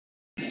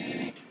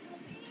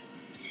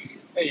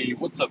Hey,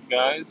 what's up,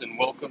 guys, and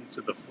welcome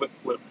to the Flip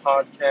Flip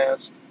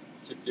podcast.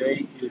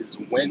 Today is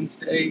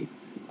Wednesday.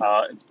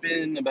 It's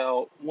been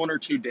about 1 or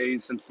 2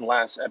 days since the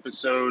last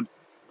episode,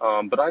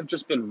 but I've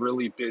just been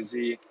really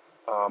busy.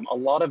 A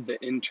lot of the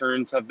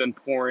interns have been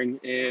pouring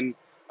in.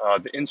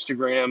 The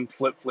Instagram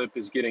Flip Flip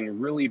is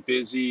getting really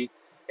busy,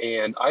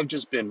 and I've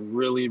just been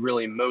really,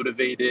 really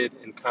motivated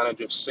and kind of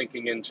just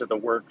sinking into the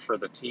work for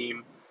the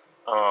team.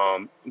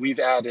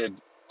 We've added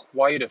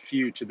quite a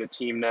few to the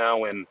team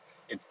now, and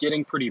it's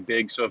getting pretty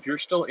big. So if you're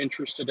still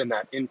interested in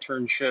that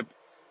internship,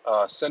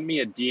 send me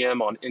a DM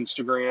on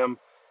Instagram.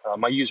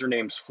 My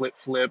username's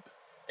FlipFlip,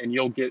 and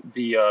you'll get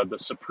the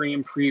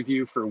Supreme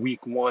preview for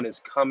week one is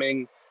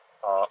coming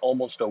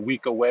almost a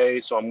week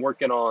away. So I'm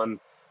working on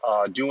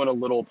doing a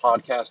little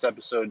podcast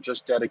episode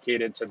just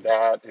dedicated to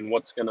that and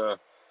what's gonna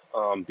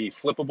be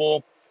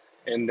flippable.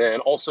 And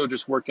then also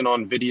just working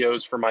on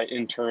videos for my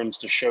interns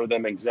to show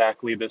them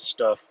exactly this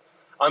stuff.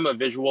 I'm a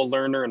visual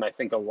learner, and I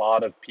think a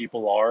lot of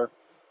people are.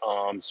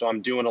 So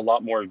I'm doing a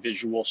lot more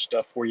visual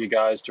stuff for you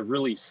guys to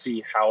really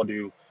see how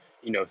to,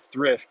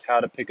 thrift, how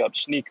to pick up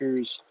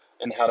sneakers,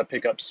 and how to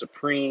pick up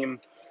Supreme,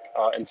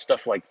 and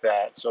stuff like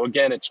that. So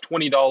again, it's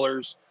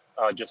 $20.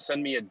 Just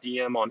send me a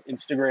DM on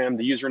Instagram.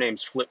 The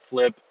username's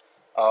FlipFlip.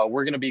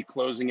 We're gonna be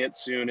closing it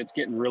soon. It's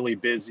getting really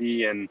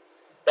busy, and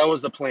that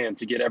was the plan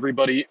to get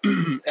everybody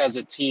as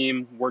a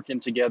team working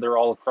together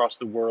all across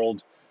the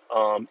world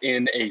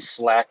in a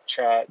Slack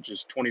chat,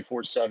 just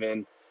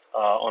 24/7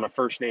 on a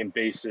first name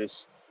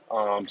basis.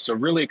 So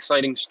really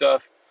exciting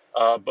stuff.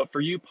 But for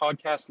you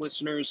podcast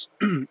listeners,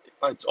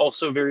 it's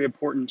also very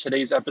important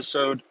today's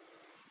episode.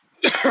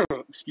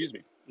 Excuse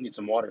me, I need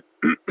some water.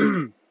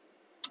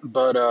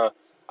 But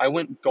I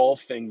went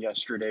golfing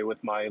yesterday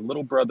with my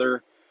little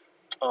brother,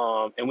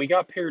 and we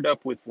got paired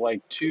up with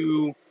like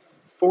two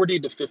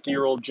 40 to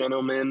 50-year-old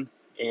gentlemen,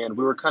 and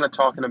we were kind of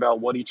talking about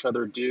what each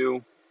other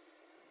do.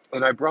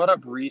 And I brought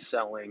up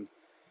reselling,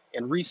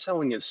 and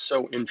reselling is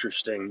so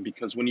interesting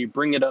because when you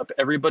bring it up,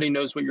 everybody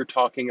knows what you're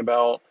talking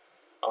about.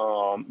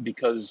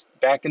 Because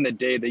back in the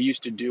day, they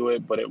used to do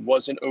it, but it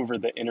wasn't over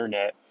the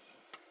internet.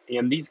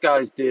 And these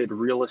guys did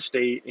real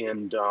estate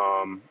and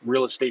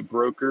real estate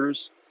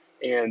brokers,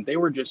 and they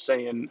were just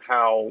saying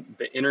how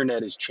the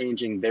internet is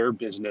changing their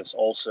business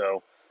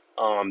also.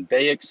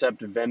 They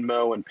accept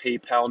Venmo and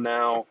PayPal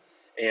now,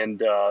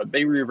 and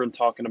they were even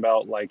talking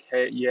about like,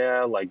 hey,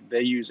 yeah, like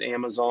they use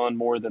Amazon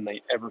more than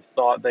they ever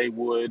thought they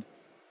would.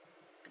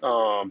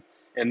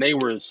 And they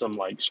were some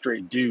like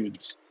straight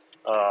dudes,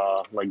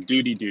 like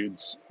duty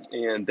dudes,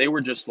 and they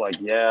were just like,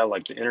 yeah,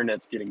 like the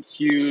internet's getting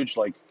huge.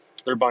 Like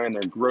they're buying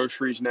their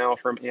groceries now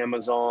from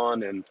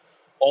Amazon and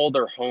all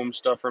their home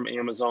stuff from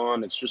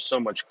Amazon. It's just so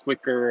much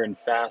quicker and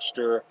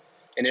faster,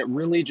 and it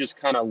really just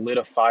kind of lit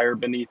a fire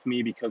beneath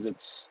me because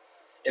it's.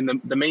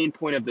 And the main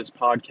point of this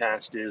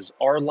podcast is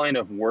our line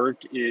of work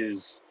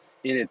is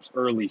in its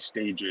early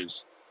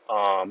stages.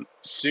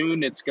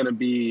 Soon it's going to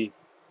be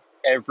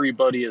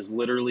everybody is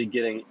literally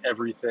getting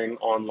everything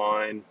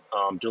online,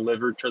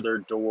 delivered to their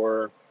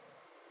door,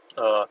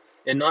 uh,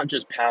 and not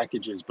just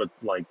packages, but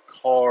like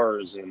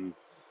cars and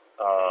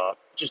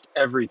just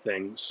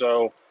everything.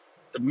 So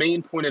the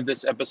main point of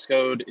this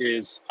episode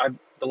is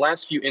the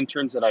last few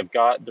interns that I've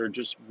got, they're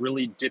just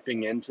really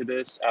dipping into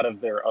this out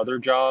of their other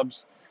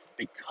jobs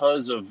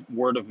because of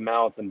word of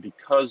mouth and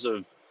because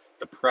of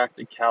the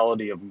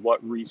practicality of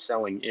what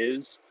reselling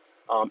is.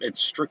 It's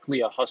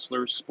strictly a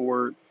hustler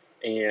sport,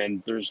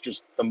 and there's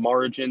just the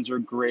margins are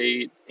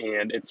great,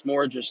 and it's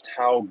more just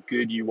how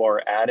good you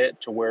are at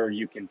it to where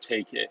you can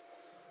take it.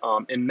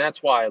 And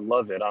that's why I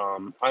love it.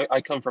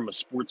 I come from a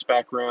sports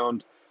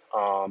background,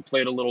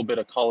 played a little bit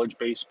of college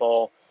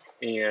baseball,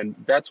 and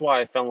that's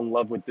why I fell in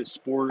love with this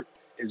sport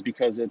is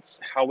because it's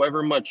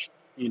however much,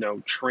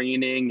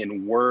 training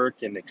and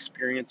work and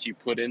experience you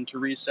put into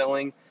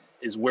reselling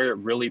is where it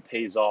really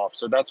pays off.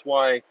 So that's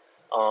why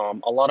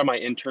a lot of my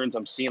interns,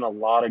 I'm seeing a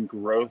lot of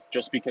growth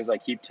just because I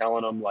keep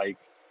telling them, like,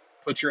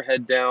 put your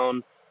head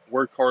down,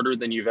 work harder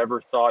than you've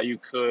ever thought you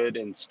could,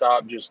 and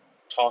stop just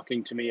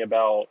talking to me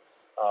about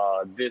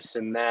this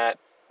and that.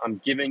 I'm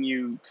giving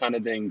you kind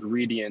of the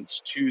ingredients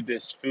to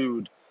this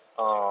food.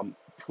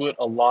 Put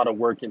a lot of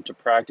work into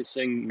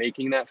practicing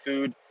making that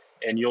food,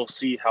 and you'll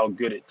see how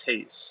good it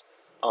tastes.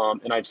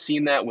 And I've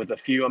seen that with a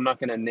few. I'm not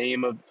going to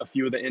name a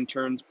few of the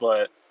interns,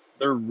 but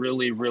they're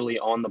really, really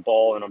on the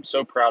ball, and I'm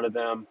so proud of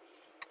them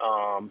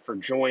for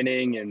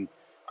joining. And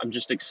I'm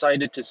just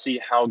excited to see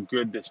how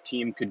good this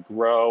team could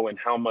grow and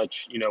how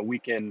much we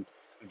can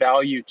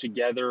value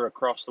together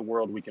across the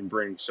world we can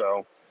bring.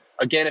 So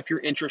again, if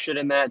you're interested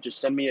in that, just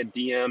send me a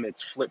DM.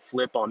 It's Flip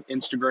Flip on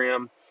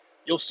Instagram.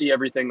 You'll see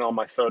everything on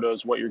my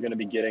photos, what you're going to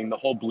be getting, the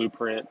whole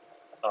blueprint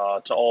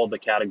to all the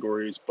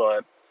categories.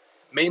 But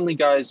mainly,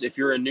 guys, if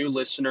you're a new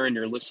listener and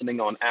you're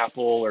listening on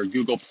Apple or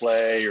Google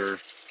Play, or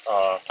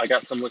I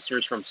got some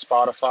listeners from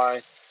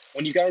Spotify,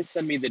 when you guys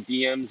send me the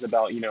DMs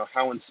about,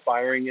 how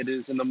inspiring it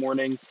is in the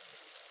morning,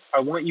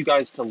 I want you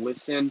guys to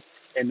listen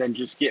and then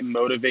just get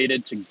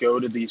motivated to go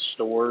to these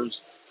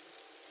stores.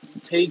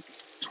 Take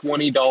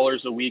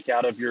 $20 a week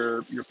out of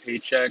your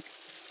paycheck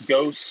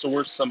go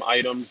source some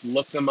items,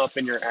 look them up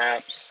in your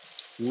apps,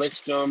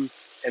 list them,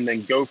 and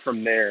then go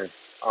from there.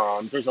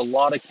 There's a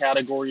lot of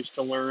categories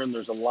to learn.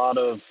 There's a lot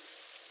of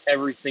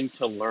everything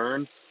to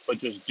learn, but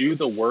just do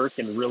the work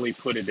and really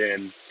put it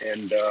in.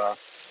 And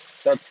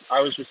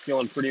I was just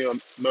feeling pretty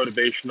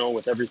motivational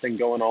with everything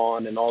going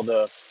on and all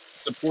the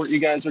support you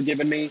guys are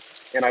giving me.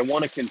 And I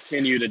want to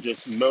continue to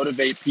just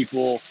motivate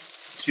people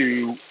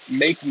to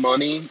make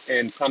money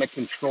and kind of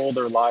control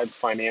their lives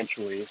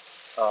financially.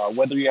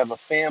 Whether you have a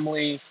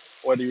family,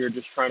 whether you're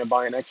just trying to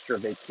buy an extra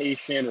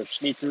vacation or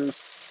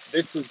sneakers,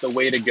 this is the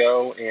way to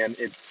go. And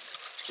it's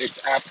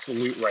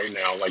absolute right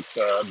now. Like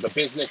the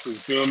business is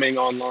booming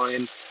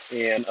online,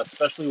 and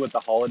especially with the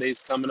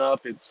holidays coming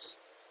up, it's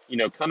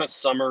kind of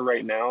summer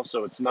right now,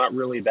 so it's not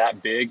really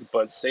that big,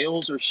 but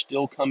sales are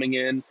still coming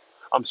in.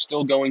 I'm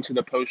still going to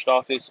the post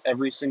office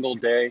every single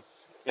day,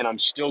 and I'm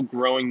still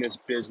growing this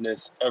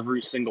business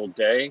every single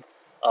day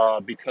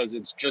because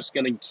it's just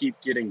going to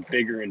keep getting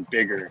bigger and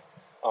bigger.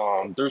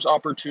 There's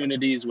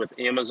opportunities with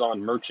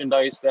Amazon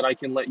merchandise that I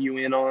can let you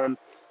in on,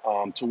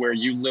 to where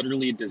you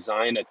literally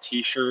design a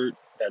t-shirt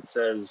that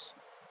says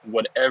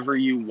whatever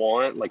you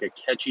want, like a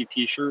catchy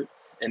t-shirt,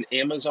 and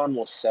Amazon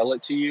will sell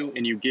it to you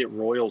and you get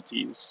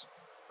royalties.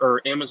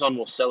 Or Amazon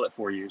will sell it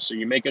for you. So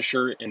you make a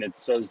shirt and it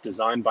says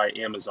designed by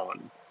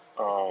Amazon.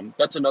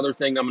 That's another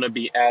thing I'm going to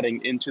be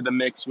adding into the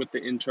mix with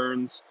the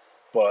interns.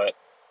 But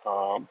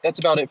that's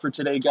about it for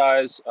today,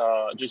 guys.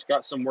 Just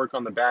got some work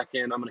on the back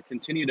end. I'm going to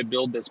continue to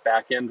build this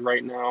back end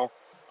right now,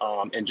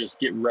 and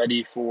just get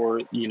ready for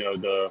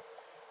the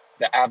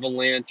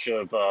avalanche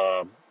of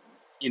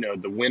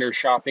the winter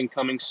shopping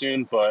coming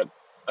soon. But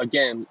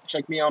again,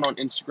 check me out on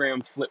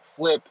Instagram, Flip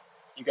Flip.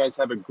 You guys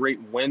have a great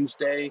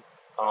Wednesday.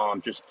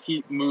 Just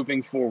keep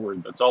moving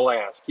forward. That's all I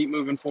ask. Keep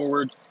moving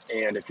forward.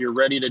 And if you're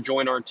ready to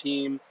join our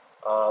team,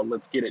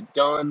 let's get it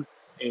done.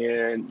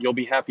 And you'll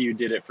be happy you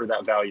did it for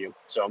that value.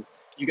 So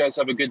you guys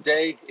have a good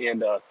day,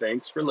 and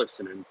thanks for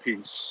listening.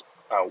 Peace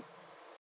out.